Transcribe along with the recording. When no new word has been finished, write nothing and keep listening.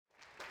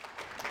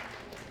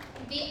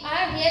We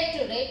are here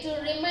today to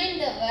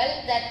remind the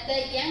world that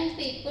the young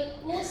people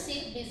who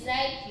sit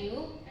beside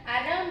you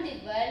around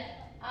the world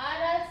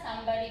are all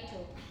somebody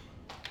too.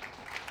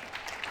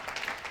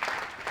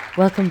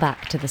 Welcome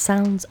back to the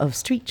sounds of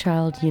Street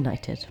Child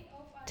United.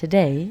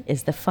 Today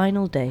is the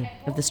final day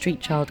of the Street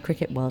Child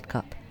Cricket World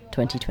Cup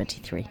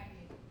 2023.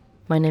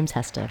 My name's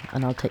Hester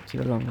and I'll take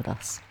you along with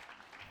us.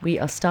 We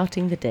are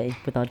starting the day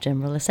with our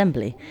General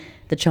Assembly,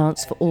 the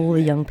chance for all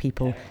the young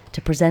people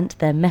to present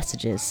their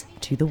messages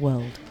to the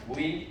world.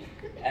 We,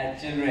 as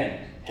children,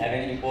 have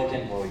an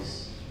important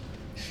voice.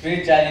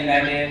 Street Child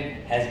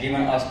United has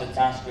given us the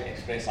chance to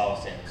express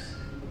ourselves,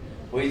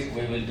 which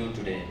we will do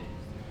today.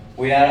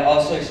 We are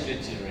also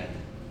street children,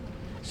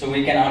 so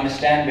we can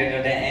understand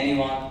better than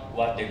anyone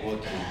what they go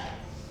through.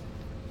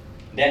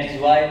 That is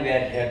why we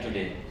are here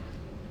today.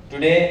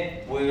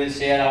 Today, we will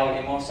share our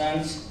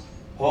emotions,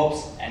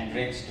 hopes and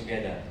dreams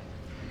together.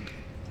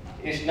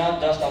 It's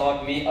not just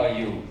about me or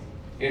you,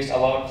 it's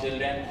about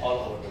children all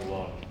over the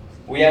world.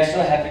 We are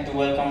so happy to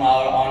welcome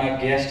our honored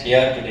guest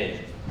here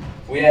today.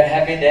 We are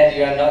happy that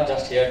you are not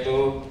just here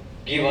to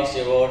give us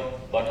your word,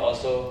 but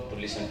also to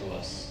listen to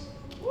us.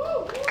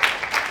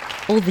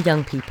 All the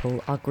young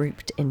people are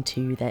grouped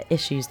into their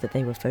issues that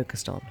they were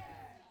focused on.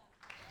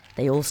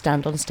 They all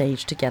stand on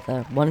stage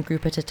together, one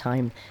group at a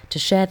time, to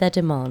share their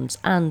demands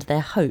and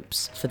their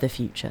hopes for the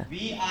future.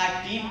 We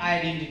are team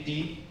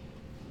identity.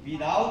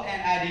 Without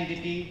an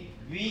identity,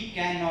 we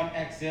cannot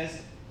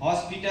access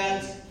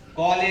hospitals,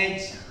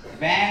 college,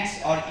 banks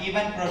or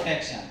even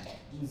protection.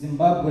 In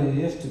Zimbabwe,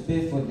 you have to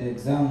pay for the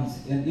exams,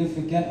 and if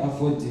you can't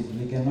afford it,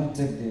 you cannot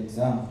take the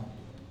exam.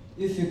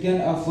 If you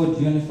can't afford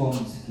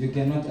uniforms, you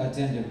cannot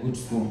attend a good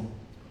school.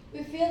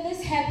 We feel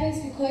this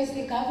happens because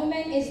the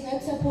government is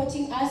not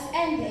supporting us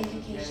and the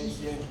education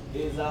system.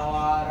 Is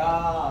our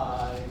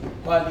right.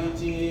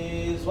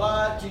 Quality is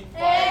what we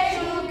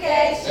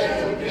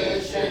Education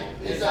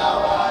is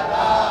our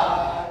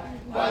right.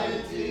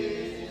 Quality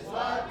is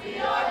what we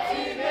are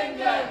Team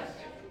England.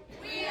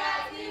 We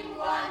are Team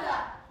Rwanda.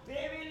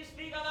 They will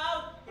speak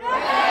about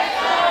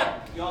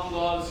Protection. young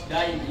girls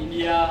die in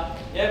India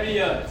every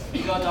year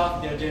because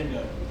of their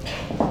gender.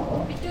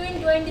 Between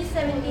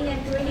 2017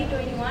 and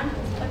 2021,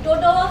 a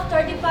total of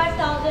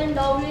 35,000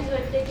 dowries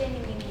were taken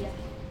in India.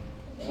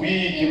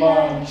 We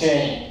demand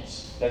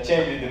change. The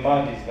change we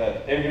demand is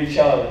that every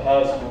child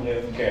has good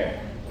health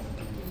care.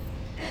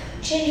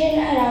 Children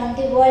around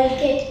the world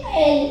get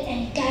ill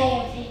and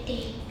die every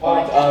day.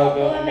 Want our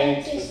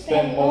government to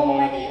spend more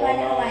money on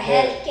our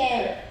health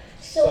care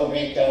so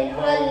we can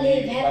all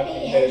live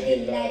happy,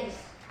 healthy lives.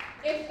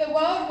 If the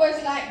world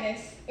was like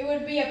this, it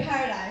would be a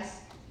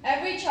paradise.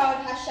 Every child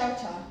has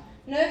shelter,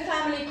 no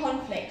family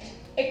conflict,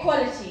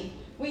 equality.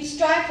 We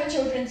strive for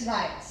children's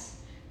rights.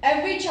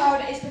 Every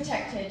child is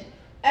protected.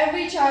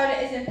 Every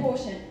child is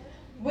important.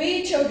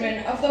 We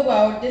children of the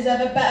world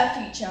deserve a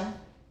better future.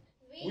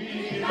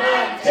 We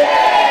demand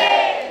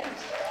change.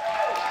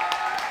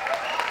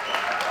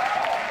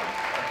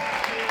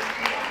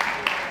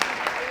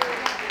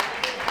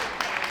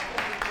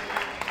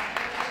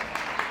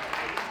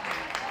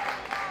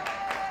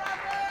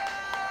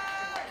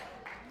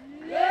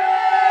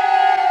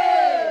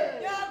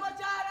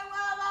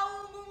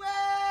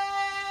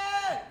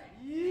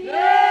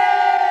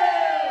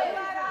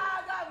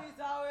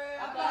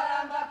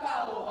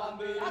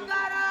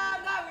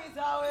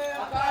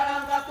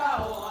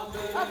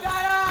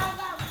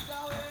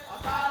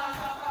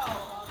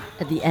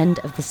 At the end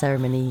of the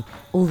ceremony,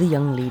 all the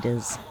young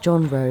leaders,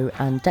 John Rowe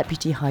and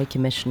Deputy High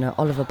Commissioner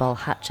Oliver Ball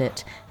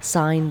Hatchett,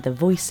 signed the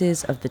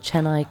Voices of the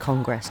Chennai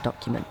Congress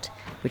document,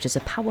 which is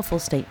a powerful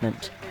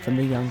statement from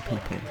the young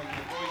people.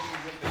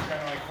 The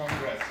Chennai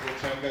Congress,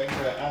 which I'm going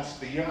to ask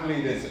the young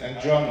leaders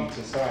and John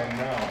to sign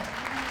now.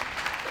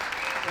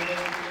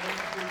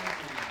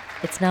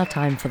 It's now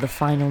time for the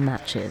final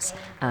matches,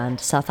 and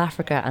South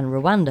Africa and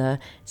Rwanda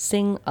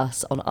sing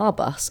us on our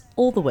bus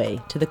all the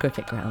way to the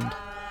cricket ground.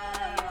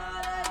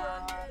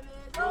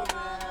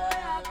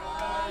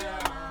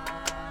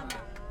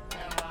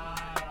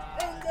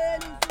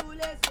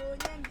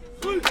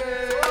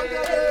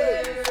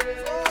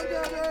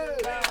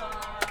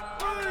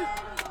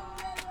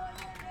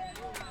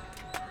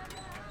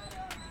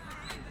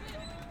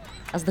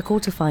 As the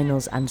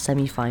quarterfinals and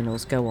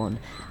semi-finals go on,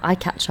 I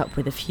catch up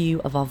with a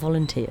few of our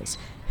volunteers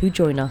who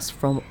join us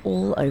from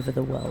all over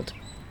the world.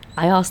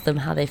 I ask them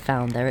how they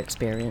found their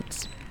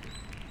experience.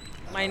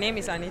 My name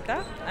is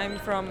Anita. I'm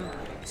from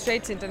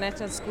Straits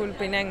International School,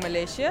 Penang,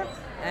 Malaysia,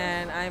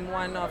 and I'm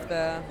one of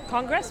the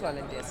Congress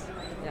volunteers.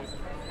 Yeah.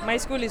 My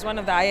school is one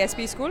of the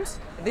ISP schools.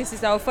 This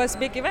is our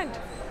first big event,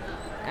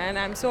 and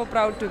I'm so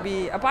proud to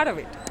be a part of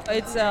it.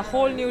 It's a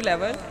whole new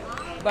level,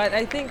 but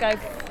I think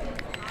I've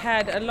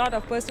had a lot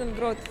of personal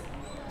growth,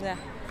 yeah,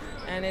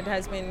 and it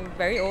has been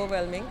very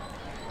overwhelming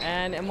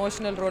and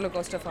emotional roller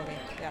coaster for me.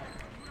 Yeah.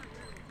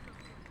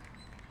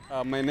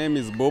 My name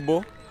is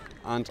Bobo,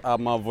 and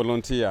I'm a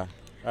volunteer,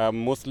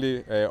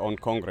 mostly on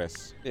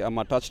Congress. I'm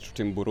attached to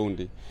Team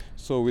Burundi.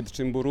 So with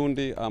Team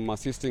Burundi, I'm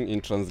assisting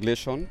in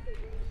translation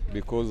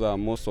because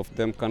most of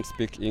them can't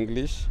speak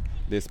English.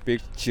 they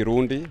speak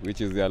Chirundi,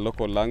 which is their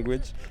local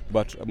language,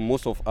 but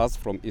most of us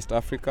from East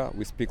Africa,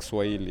 we speak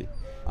Swahili.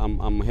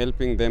 I'm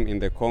helping them in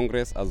the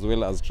Congress as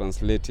well as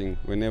translating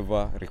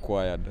whenever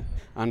required.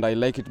 And I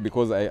like it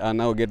because I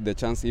now get the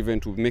chance even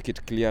to make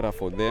it clearer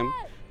for them.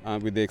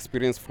 With the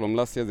experience from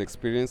last year's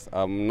experience,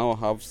 I now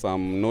have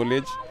some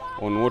knowledge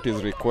on what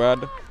is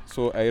required.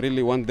 So I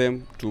really want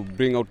them to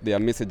bring out their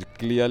message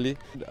clearly.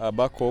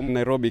 Back home,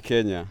 Nairobi,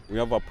 Kenya, we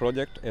have a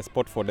project, a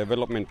Sport for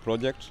Development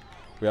project,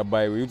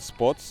 whereby we use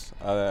sports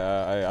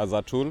as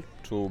a tool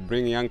to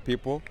bring young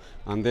people,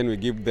 and then we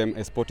give them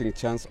a sporting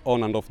chance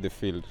on and off the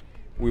field.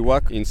 We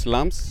work in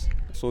slums,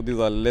 so these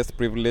are less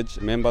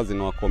privileged members in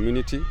our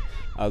community,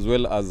 as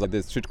well as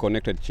the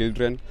street-connected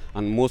children,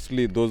 and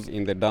mostly those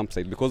in the dump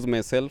site. Because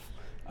myself,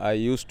 I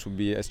used to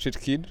be a street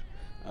kid.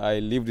 I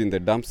lived in the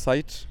dump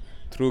site.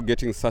 Through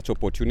getting such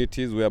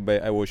opportunities whereby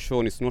I was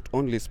shown it's not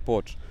only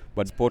sport,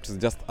 but sport is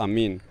just a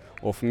mean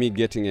of me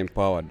getting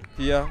empowered.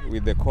 Here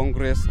with the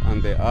Congress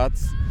and the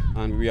arts,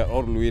 and we are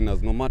all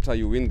winners. No matter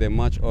you win the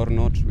match or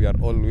not, we are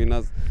all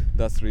winners.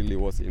 That's really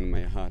what's in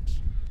my heart.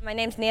 My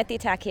name's Niyati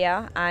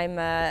Takia. I'm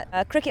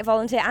a cricket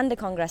volunteer and a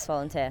Congress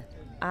volunteer.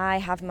 I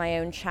have my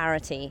own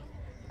charity,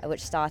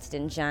 which started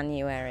in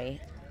January.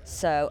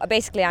 So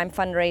basically I'm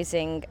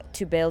fundraising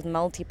to build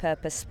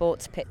multi-purpose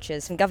sports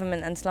pitches in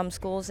government and slum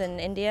schools in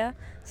India,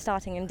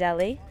 starting in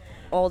Delhi.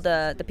 All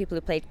the people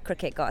who played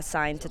cricket got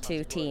assigned to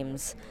 2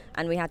 teams,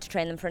 and we had to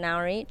train them for an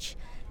hour each.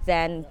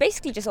 Then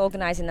basically just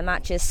organising the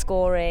matches,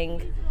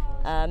 scoring,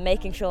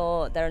 making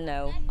sure there are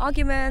no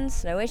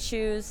arguments, no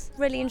issues,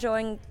 really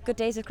enjoying good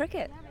days of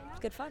cricket.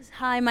 Good fun.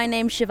 Hi, my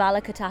name's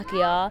Shivala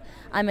Katakia.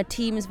 I'm a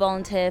teams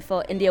volunteer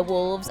for India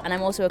Wolves, and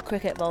I'm also a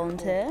cricket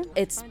volunteer.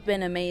 It's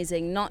been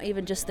amazing, not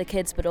even just the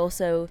kids, but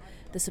also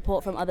the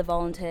support from other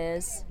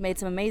volunteers. Made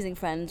some amazing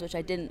friends, which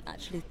I didn't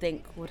actually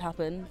think would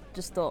happen.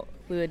 Just thought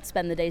we would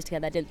spend the days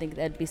together. I didn't think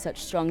there'd be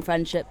such strong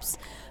friendships,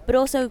 but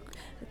also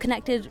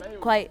connected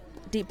quite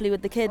deeply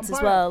with the kids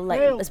as well,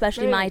 like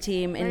especially my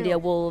team, India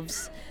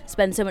Wolves.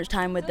 Spend so much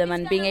time with them,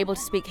 and being able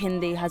to speak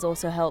Hindi has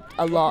also helped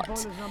a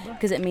lot,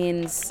 because it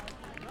means,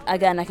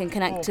 again, I can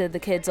connect to the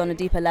kids on a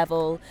deeper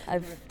level.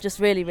 I've just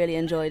really, really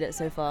enjoyed it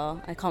so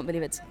far. I can't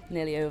believe it's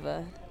nearly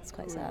over. It's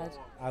quite sad.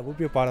 I would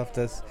be a part of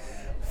this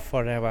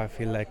forever, I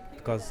feel like,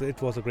 because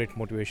it was a great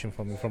motivation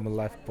for me from a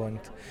life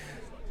point,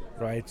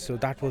 right? So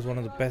that was one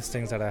of the best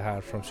things that I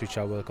had from Street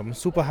Child Welcome. I'm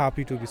super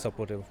happy to be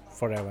supportive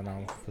forever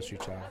now for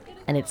Street Child.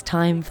 And it's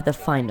time for the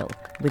final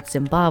with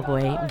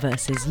Zimbabwe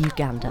versus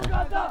Uganda.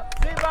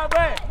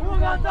 Zimbabwe,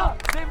 Uganda,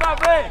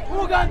 Zimbabwe,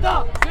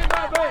 Uganda,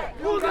 Zimbabwe,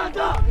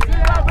 Uganda,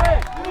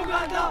 Zimbabwe,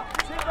 Uganda,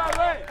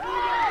 Zimbabwe.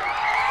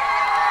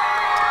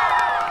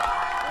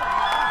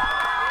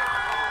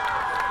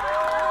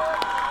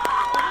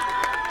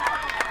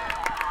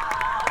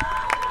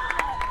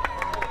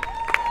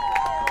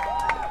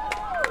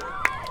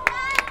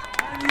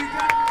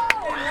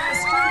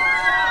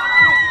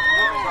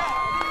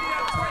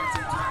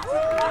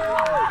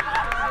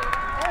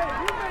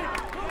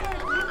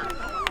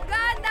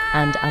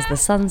 And as the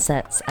sun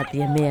sets at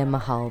the Amir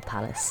Mahal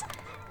Palace,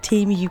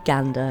 Team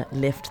Uganda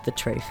lift the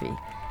trophy.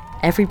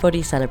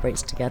 Everybody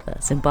celebrates together,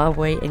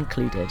 Zimbabwe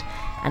included,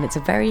 and it's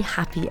a very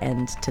happy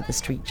end to the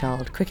Street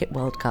Child Cricket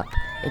World Cup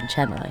in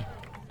Chennai.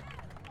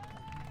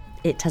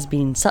 It has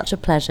been such a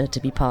pleasure to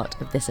be part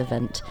of this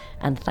event,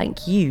 and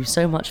thank you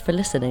so much for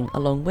listening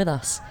along with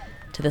us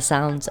to the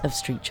sounds of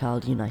Street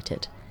Child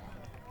United.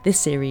 This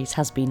series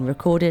has been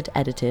recorded,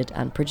 edited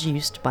and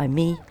produced by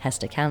me,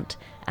 Hester Cant,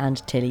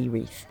 and Tilly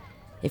Reith.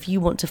 If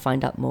you want to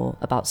find out more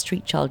about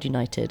Street Child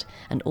United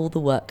and all the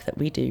work that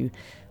we do,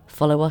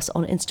 follow us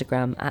on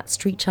Instagram at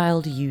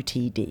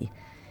StreetChildUTD.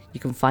 You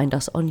can find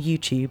us on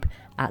YouTube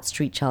at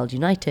Street Child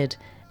United,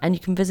 and you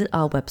can visit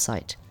our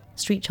website,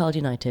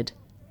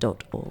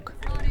 streetchildunited.org.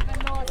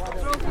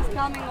 Trophy's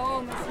coming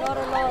home. It's not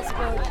a loss,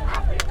 coach.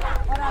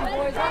 What on,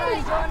 boys? What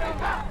on,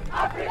 Africa,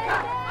 Africa,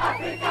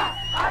 Africa,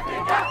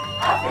 Africa,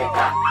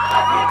 Africa,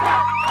 Africa,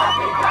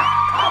 Africa,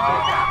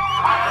 Africa.